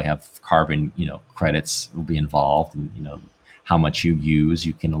 They'll probably have carbon, you know, credits will be involved, and, you know, how much you use.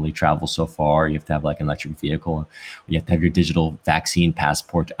 You can only travel so far. You have to have like an electric vehicle. You have to have your digital vaccine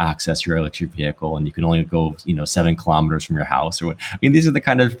passport to access your electric vehicle, and you can only go, you know, 7 kilometers from your house. Or, I mean, these are the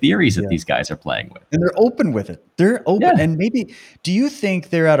kind of theories that these guys are playing with, and they're open with it. They're open, and maybe, do you think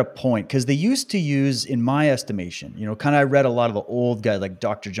they're at a point, because they used to use, in my estimation, you know, kind of, I read a lot of the old guys like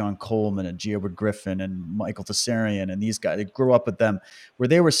Dr. John Coleman and G. Edward Griffin and Michael Tessarian and these guys. I grew up with them, where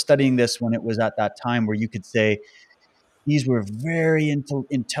they were studying this when it was at that time where you could say these were very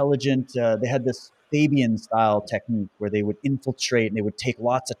intelligent. They had this Fabian style technique where they would infiltrate and they would take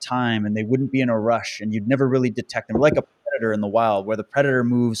lots of time and they wouldn't be in a rush, and you'd never really detect them, like a predator in the wild, where the predator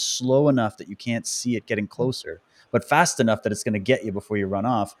moves slow enough that you can't see it getting closer, but fast enough that it's going to get you before you run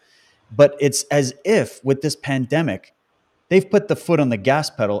off. But it's as if with this pandemic, they've put the foot on the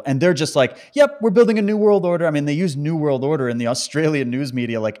gas pedal and they're just like, yep, we're building a new world order. I mean, they use New World Order in the Australian news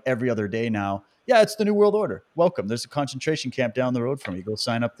media like every other day now. Yeah, it's the New World Order. Welcome. There's a concentration camp down the road from you. Go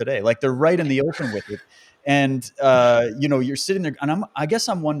sign up today. Like, they're right in the open with it. And, you know, you're sitting there, and I guess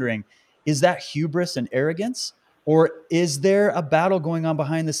I'm wondering, is that hubris and arrogance, or is there a battle going on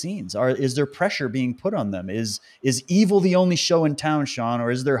behind the scenes? Or is there pressure being put on them? Is evil the only show in town, Sean, or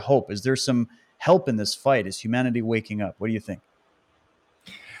is there hope? Is there some help in this fight? Is humanity waking up? What do you think?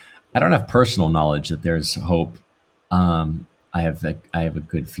 I don't have personal knowledge that there's hope. I have a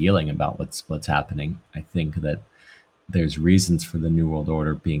good feeling about what's happening. I think that there's reasons for the New World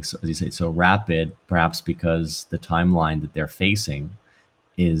Order being, so, as you say, so rapid, perhaps because the timeline that they're facing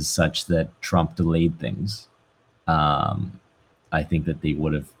is such that Trump delayed things. I think that they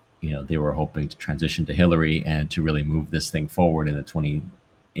would have, you know, they were hoping to transition to Hillary and to really move this thing forward in the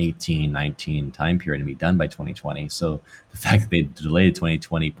 2018-19 time period and be done by 2020. So the fact that they delayed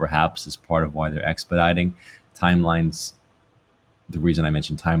 2020 perhaps is part of why they're expediting timelines. The reason I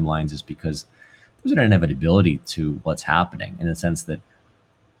mentioned timelines is because there's an inevitability to what's happening, in the sense that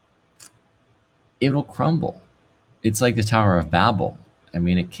it'll crumble. It's like the Tower of Babel. I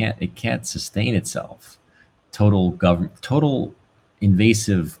mean, it can't sustain itself. Total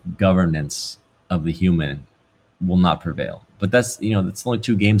invasive governance of the human will not prevail. But that's, you know, that's only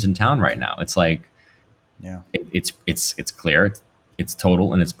 2 games in town right now. It's like, yeah, it's clear, it's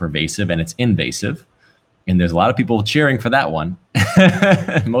total, and it's pervasive, and it's invasive. And there's a lot of people cheering for that one,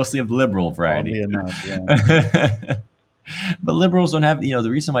 mostly of the liberal variety. Enough, yeah. But liberals don't have, you know, the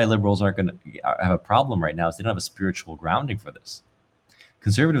reason why liberals aren't going to have a problem right now is they don't have a spiritual grounding for this.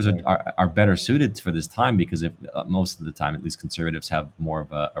 Conservatives are better suited for this time, because if most of the time, at least, conservatives have more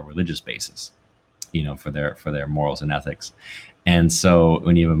of a religious basis, you know, for their morals and ethics. And so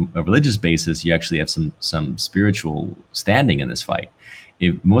when you have a religious basis, you actually have some spiritual standing in this fight.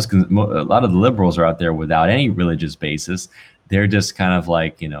 If a lot of the liberals are out there without any religious basis, they're just kind of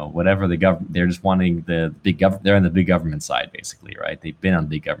like, you know, whatever the government, they're just wanting the big government. They're on the big government side, basically, right? They've been on the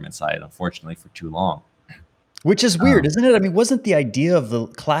big government side, unfortunately, for too long. Which is weird, isn't it? I mean, wasn't the idea of the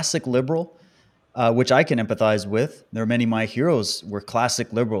classic liberal, which I can empathize with? There are many of my heroes were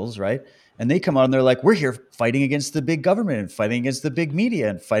classic liberals, right? And they come out and they're like, we're here fighting against the big government and fighting against the big media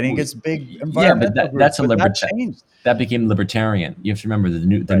and fighting against big environmental groups. That's a that changed. That became libertarian. You have to remember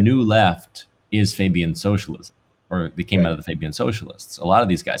the new left is Fabian socialism, or they came out of the Fabian socialists. A lot of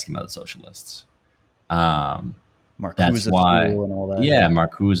these guys came out of the socialists. Marcuse That's why, and all that. yeah,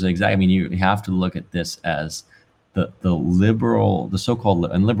 Marcuse, exactly. I mean, you have to look at this as the liberal, the so-called,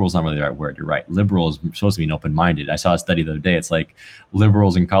 and liberal is not really the right word. You're right. Liberal is supposed to be open-minded. I saw a study the other day. It's like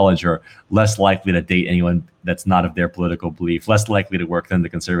liberals in college are less likely to date anyone that's not of their political belief, less likely to work than the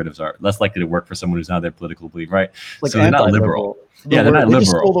conservatives are, less likely to work for someone who's not their political belief, right? Like so they're not liberal. Yeah, they're not liberal. They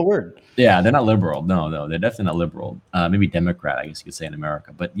just liberal. stole the word. Yeah, they're not liberal. No, they're definitely not liberal. Maybe Democrat, I guess you could say in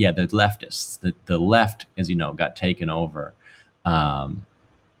America. But yeah, they're leftists. The left, as you know, got taken over.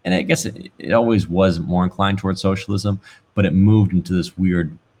 And I guess it always was more inclined towards socialism, but it moved into this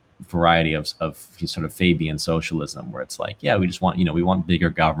weird variety of sort of Fabian socialism, where it's like, yeah, we just want, we want bigger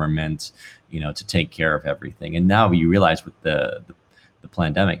government, to take care of everything. And now you realize with the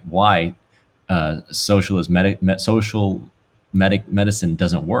pandemic why social medicine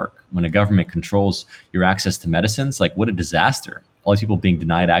doesn't work. When a government controls your access to medicines, like what a disaster. All these people being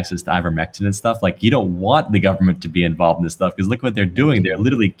denied access to ivermectin and stuff. Like, you don't want the government to be involved in this stuff, because look what they're doing. They're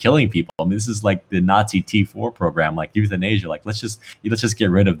literally killing people. I mean, this is like the Nazi T4 program, like euthanasia. Like, let's just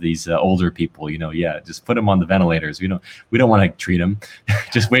get rid of these older people. Just put them on the ventilators. We don't want to treat them.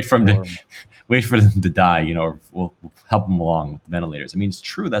 Just wait for them to die. Or we'll help them along with the ventilators. I mean, it's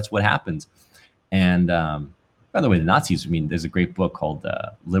true. That's what happens. And by the way, the Nazis. I mean, there's a great book called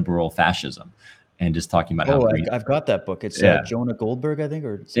Liberal Fascism. And just talking about how I've got that book. It's Jonah Goldberg, I think,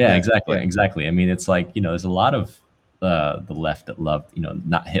 or exactly. I mean, it's like, there's a lot of the left that loved,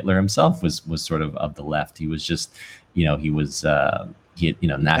 not Hitler himself was sort of the left. He was just, he was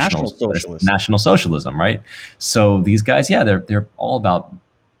national socialism, right? So these guys, they're all about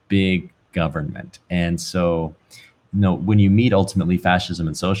big government. And so, when you meet ultimately fascism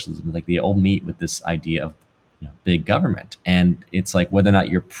and socialism, like they all meet with this idea of big government. And it's like, whether or not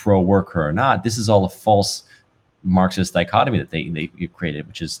you're pro-worker or not, this is all a false Marxist dichotomy that they created,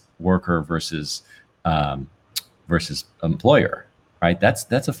 which is worker versus employer, right?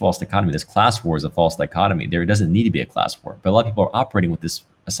 That's a false dichotomy. This class war is a false dichotomy. There doesn't need to be a class war, but a lot of people are operating with this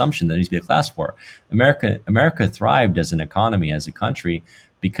assumption that there needs to be a class war. America thrived as an economy, as a country,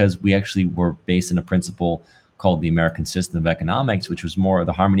 because we actually were based on a principle called the American system of economics, which was more of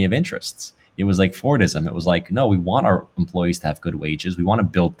the harmony of interests. It was like Fordism. It was like, no, we want our employees to have good wages. We want to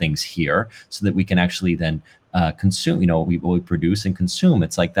build things here so that we can actually then consume, we produce and consume.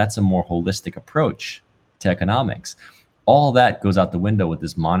 It's like, that's a more holistic approach to economics. All that goes out the window with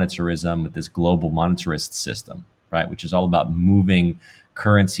this monetarism, with this global monetarist system, right? Which is all about moving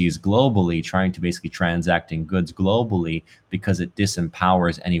currencies globally, trying to basically transact in goods globally, because it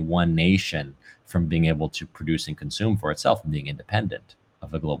disempowers any one nation from being able to produce and consume for itself and being independent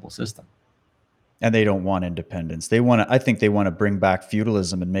of a global system. And they don't want independence. I think they want to bring back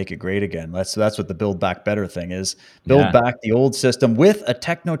feudalism and make it great again. That's what the Build Back Better thing is. Build back the old system with a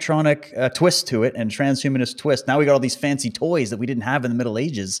technotronic twist to it and transhumanist twist. Now we got all these fancy toys that we didn't have in the Middle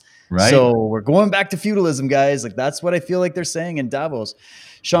Ages. Right. So we're going back to feudalism, guys. Like, that's what I feel like they're saying in Davos.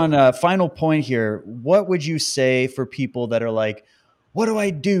 Sean, final point here. What would you say for people that are like, what do I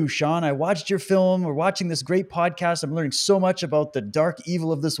do, Sean? I watched your film. We're watching this great podcast. I'm learning so much about the dark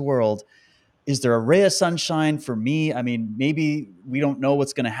evil of this world. Is there a ray of sunshine for me? I mean, maybe we don't know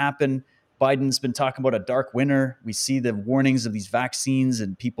what's going to happen. Biden's been talking about a dark winter. We see the warnings of these vaccines,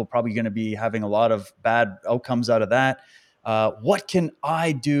 and people probably going to be having a lot of bad outcomes out of that. What can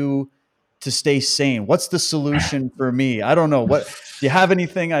I do to stay sane? What's the solution for me? I don't know. What do you have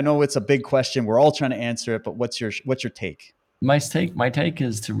anything? I know it's a big question. We're all trying to answer it, but what's your take? My take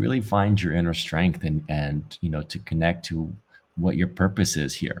is to really find your inner strength and to connect to what your purpose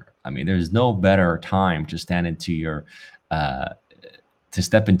is here. I mean, there's no better time to stand into your, to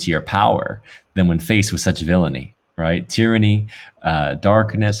step into your power than when faced with such villainy, right? Tyranny,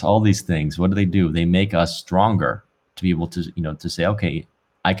 darkness, all these things. What do? They make us stronger to be able to, to say, okay,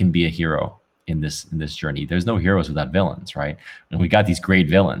 I can be a hero in this journey. There's no heroes without villains, right? And we got these great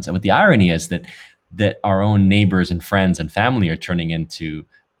villains. And what the irony is that our own neighbors and friends and family are turning into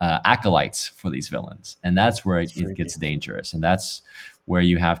acolytes for these villains. And that's where it gets dangerous. And that's where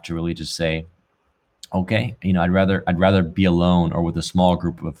you have to really just say, okay, I'd rather be alone or with a small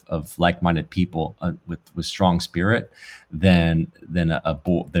group of like-minded people with strong spirit than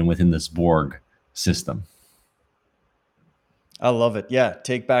within this Borg system. I love it. Yeah.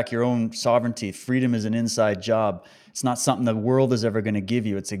 Take back your own sovereignty. Freedom is an inside job. It's not something the world is ever going to give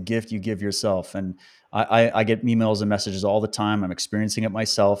you. It's a gift you give yourself. And I get emails and messages all the time. I'm experiencing it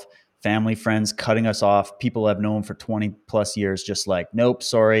myself. Family, friends cutting us off. People I've known for 20 plus years, just like, nope,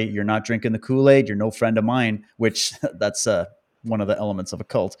 sorry, you're not drinking the Kool-Aid. You're no friend of mine, which that's one of the elements of a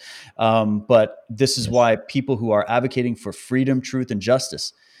cult. But this is why people who are advocating for freedom, truth, and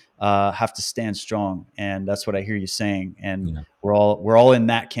justice have to stand strong. And that's what I hear you saying. And we're all in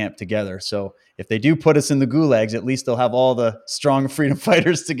that camp together. So if they do put us in the gulags, at least they'll have all the strong freedom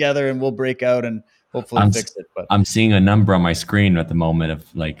fighters together, and we'll break out and hopefully fix it. But I'm seeing a number on my screen at the moment of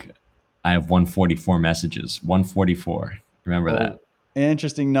like, I have 144 messages. 144. Remember that?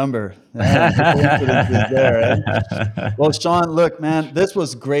 Interesting number. There, right? Well, Sean, look, man, this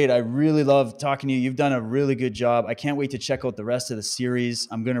was great. I really love talking to you. You've done a really good job. I can't wait to check out the rest of the series.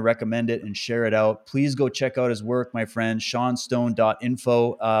 I'm going to recommend it and share it out. Please go check out his work, my friend,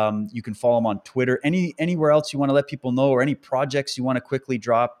 seanstone.info. You can follow him on Twitter. Anywhere else you want to let people know, or any projects you want to quickly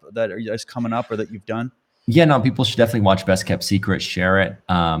drop that are just coming up or that you've done? Yeah, no, people should definitely watch Best Kept Secret, share it.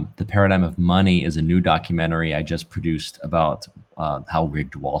 The Paradigm of Money is a new documentary I just produced about how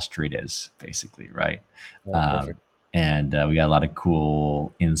rigged Wall Street is, basically, right? And we got a lot of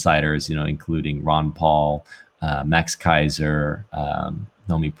cool insiders, including Ron Paul, Max Kaiser,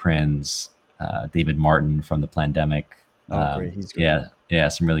 Nomi Prinz, David Martin from The Pandemic. Great. He's great. Yeah,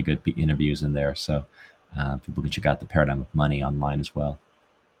 some really good interviews in there. So people can check out The Paradigm of Money online as well.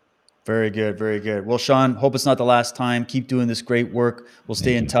 Very good. Very good. Well, Sean, hope it's not the last time. Keep doing this great work. We'll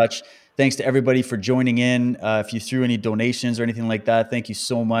stay in touch. Thanks to everybody for joining in. If you threw any donations or anything like that, thank you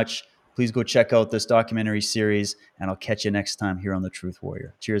so much. Please go check out this documentary series, and I'll catch you next time here on The Truth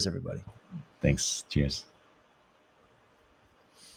Warrior. Cheers, everybody. Thanks. Cheers.